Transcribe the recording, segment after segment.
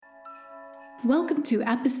Welcome to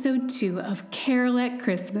episode 2 of Carol at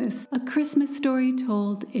Christmas, a Christmas story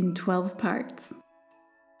told in 12 parts.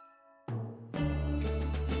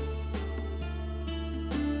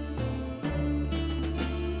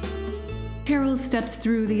 Carol steps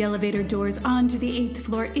through the elevator doors onto the 8th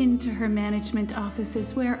floor into her management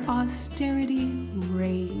offices where austerity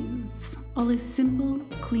reigns. All is simple,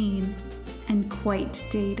 clean, and quite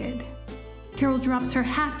dated. Carol drops her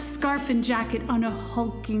hat, scarf, and jacket on a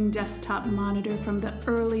hulking desktop monitor from the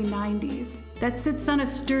early 90s that sits on a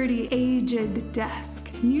sturdy, aged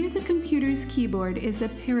desk. Near the computer's keyboard is a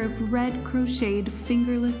pair of red crocheted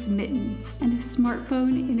fingerless mittens and a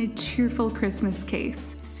smartphone in a cheerful Christmas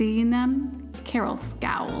case. Seeing them, Carol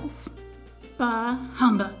scowls. Bah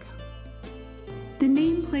humbug. The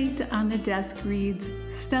nameplate on the desk reads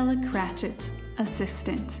Stella Cratchit,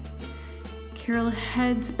 Assistant. Carol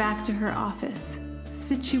heads back to her office,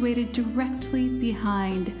 situated directly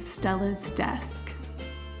behind Stella's desk.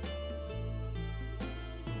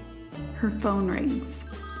 Her phone rings.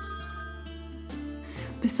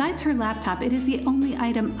 Besides her laptop, it is the only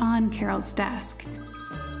item on Carol's desk.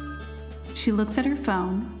 She looks at her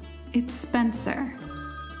phone. It's Spencer.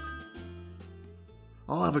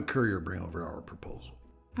 I'll have a courier bring over our proposal.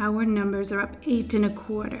 Our numbers are up 8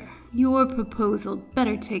 1/4. Your proposal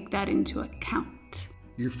better take that into account.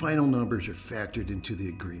 Your final numbers are factored into the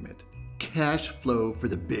agreement. Cash flow for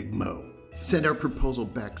the big mo. Send our proposal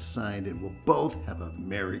back signed and we'll both have a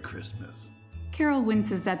Merry Christmas. Carol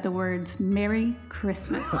winces at the words Merry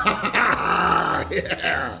Christmas.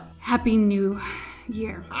 Yeah. Happy New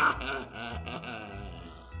Year.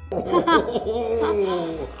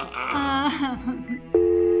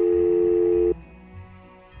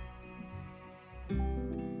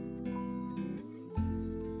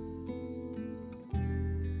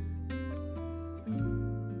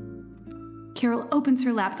 Carol opens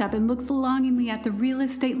her laptop and looks longingly at the real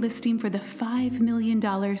estate listing for the $5 million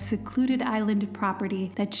secluded island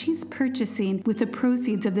property that she's purchasing with the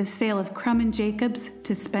proceeds of the sale of Crum and Jacobs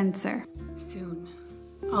to Spencer. Soon,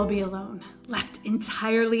 I'll be alone, left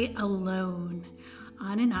entirely alone,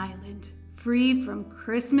 on an island, free from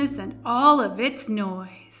Christmas and all of its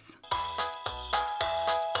noise.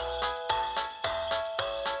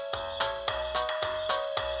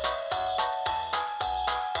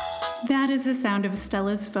 That is the sound of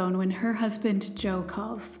Stella's phone when her husband Joe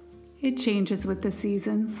calls. It changes with the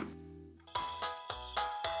seasons.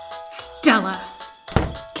 Stella!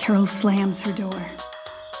 Carol slams her door.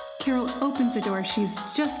 Carol opens the door she's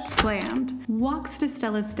just slammed, walks to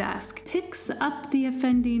Stella's desk, picks up the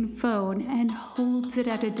offending phone, and holds it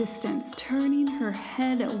at a distance, turning her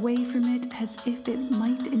head away from it as if it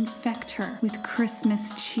might infect her with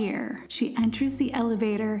Christmas cheer. She enters the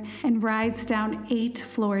elevator and rides down 8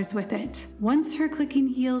 floors with it. Once her clicking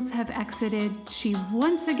heels have exited, she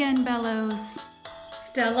once again bellows,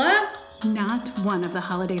 Stella? Not one of the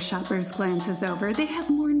holiday shoppers glances over. They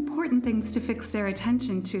have more important things to fix their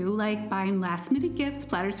attention to, like buying last-minute gifts,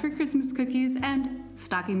 platters for Christmas cookies, and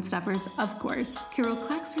stocking stuffers, of course. Carol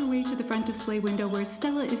clacks her way to the front display window where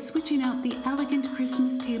Stella is switching out the elegant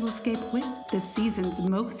Christmas tablescape with the season's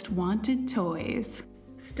most wanted toys.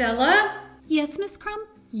 Stella? Yes, Miss Crum?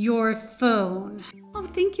 Your phone. Oh,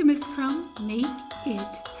 thank you, Miss Crum. Make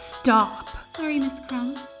it stop. Sorry, Miss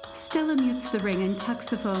Crum. Stella mutes the ring and tucks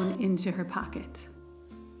the phone into her pocket.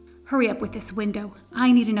 Hurry up with this window.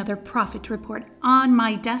 I need another profit report on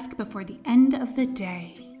my desk before the end of the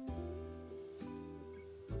day.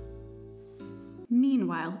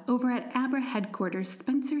 Meanwhile, over at Abra headquarters,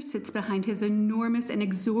 Spencer sits behind his enormous and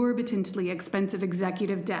exorbitantly expensive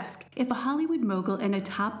executive desk. If a Hollywood mogul and a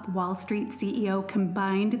top Wall Street CEO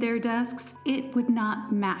combined their desks, it would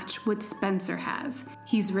not match what Spencer has.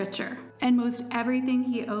 He's richer, and most everything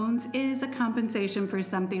he owns is a compensation for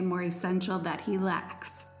something more essential that he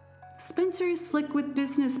lacks. Spencer is slick with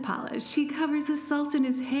business polish. He covers the salt in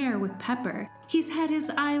his hair with pepper. He's had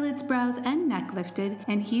his eyelids, brows, and neck lifted,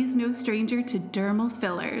 and he's no stranger to dermal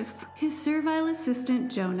fillers. His servile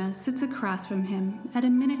assistant, Jonah, sits across from him at a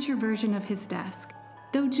miniature version of his desk.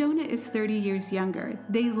 Though Jonah is 30 years younger,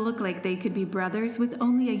 they look like they could be brothers with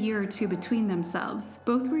only a year or two between themselves.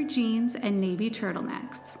 Both wear jeans and navy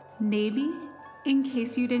turtlenecks. Navy, in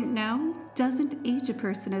case you didn't know, doesn't age a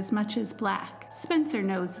person as much as black. Spencer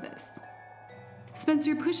knows this.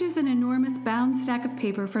 Spencer pushes an enormous bound stack of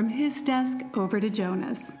paper from his desk over to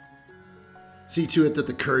Jonah's. See to it that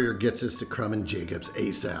the courier gets us to Crum and Jacobs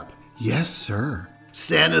ASAP. Yes, sir.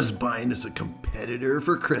 Santa's buying us a competitor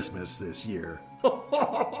for Christmas this year.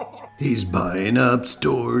 He's buying up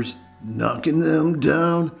stores, knocking them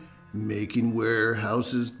down, making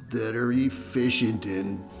warehouses that are efficient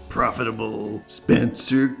and profitable.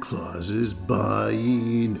 Spencer Claus's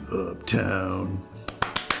buying uptown.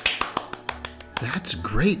 That's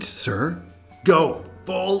great, sir. Go,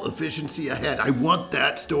 full efficiency ahead. I want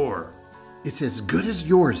that store. It's as good as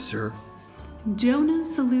yours, sir. Jonah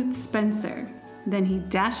salutes Spencer. Then he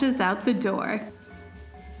dashes out the door.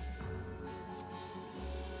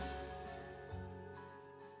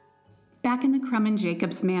 Back in the Crum and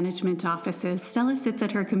Jacobs management offices, Stella sits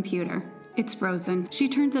at her computer. It's frozen. She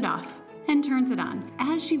turns it off and turns it on.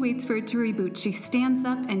 As she waits for it to reboot, she stands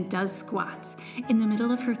up and does squats. In the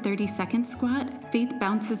middle of her 30-second squat, Faith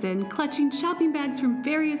bounces in, clutching shopping bags from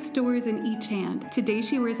various stores in each hand. Today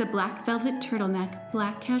she wears a black velvet turtleneck,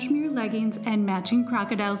 black cashmere leggings, and matching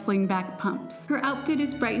crocodile slingback pumps. Her outfit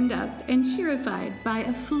is brightened up and cheerified by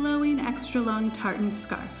a flowing extra-long tartan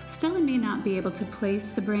scarf. Stella may not be able to place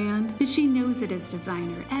the brand, but she knows it is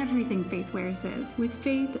designer. Everything Faith wears is. With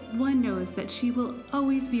Faith, one knows that she will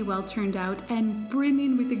always be well turned out and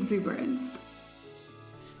brimming with exuberance.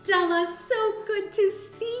 Stella, so good to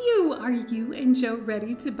see you! Are you and Joe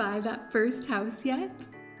ready to buy that first house yet?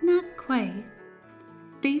 Not quite.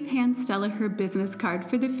 Faith hands Stella her business card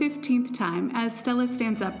for the 15th time as Stella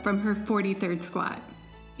stands up from her 43rd squat.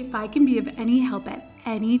 If I can be of any help at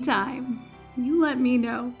any time, you let me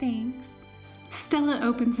know. Thanks. Stella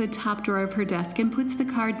opens the top drawer of her desk and puts the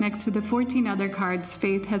card next to the 14 other cards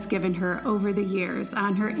Faith has given her over the years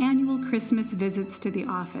on her annual Christmas visits to the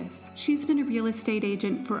office. She's been a real estate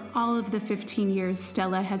agent for all of the 15 years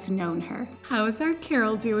Stella has known her. How's our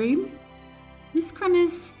Carol doing? Miss Crum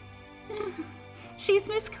is... She's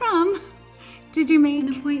Miss Crum. Did you make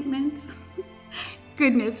an appointment?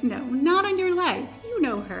 Goodness, no, not on your life. You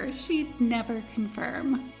know her. She'd never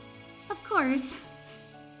confirm. Of course.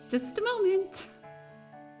 Just a moment.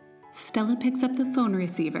 Stella picks up the phone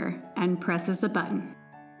receiver and presses a button.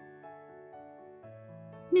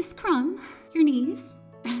 Miss Crum, your niece.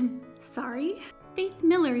 Sorry. Faith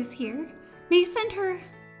Miller is here. May I send her?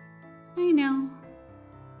 I know.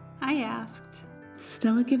 I asked.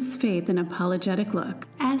 Stella gives Faith an apologetic look.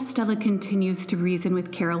 As Stella continues to reason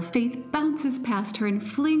with Carol, Faith bounces past her and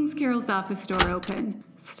flings Carol's office door open.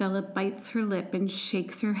 Stella bites her lip and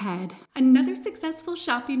shakes her head. Another successful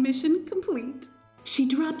shopping mission complete. She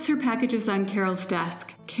drops her packages on Carol's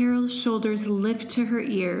desk. Carol's shoulders lift to her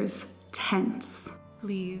ears, tense.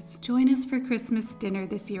 Please, join us for Christmas dinner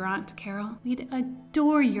this year, Aunt Carol. We'd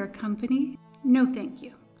adore your company. No, thank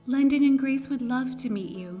you. London and Grace would love to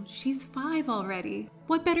meet you. She's 5 already.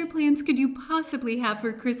 What better plans could you possibly have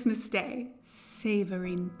for Christmas Day?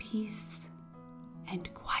 Savoring peace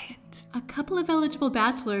and quiet. A couple of eligible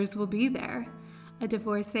bachelors will be there. A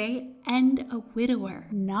divorcee and a widower.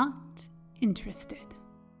 Not interested.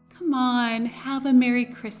 Come on, have a Merry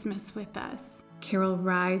Christmas with us. Carol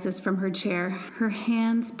rises from her chair. Her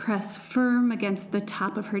hands press firm against the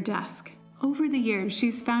top of her desk. Over the years,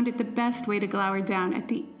 she's found it the best way to glower down at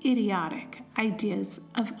the idiotic ideas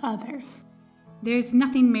of others. There's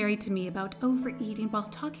nothing merry to me about overeating while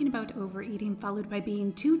talking about overeating, followed by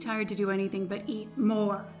being too tired to do anything but eat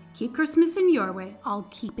more. Keep Christmas in your way, I'll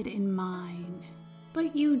keep it in mine.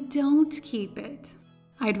 But you don't keep it.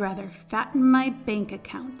 I'd rather fatten my bank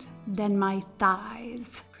account than my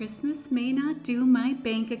thighs. Christmas may not do my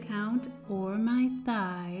bank account or my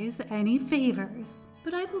thighs any favors,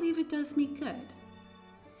 but I believe it does me good.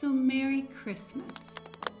 So Merry Christmas.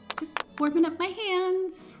 Just warming up my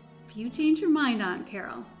hands. If you change your mind, Aunt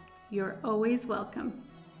Carol, you're always welcome.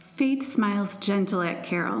 Faith smiles gentle at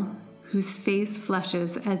Carol, whose face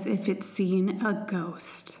flushes as if it's seen a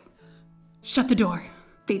ghost. Shut the door.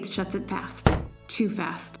 Faith shuts it fast. Too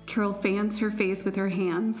fast. Carol fans her face with her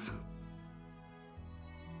hands.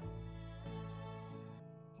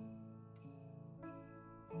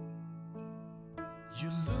 You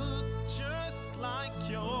look just like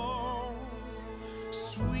your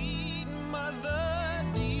sweet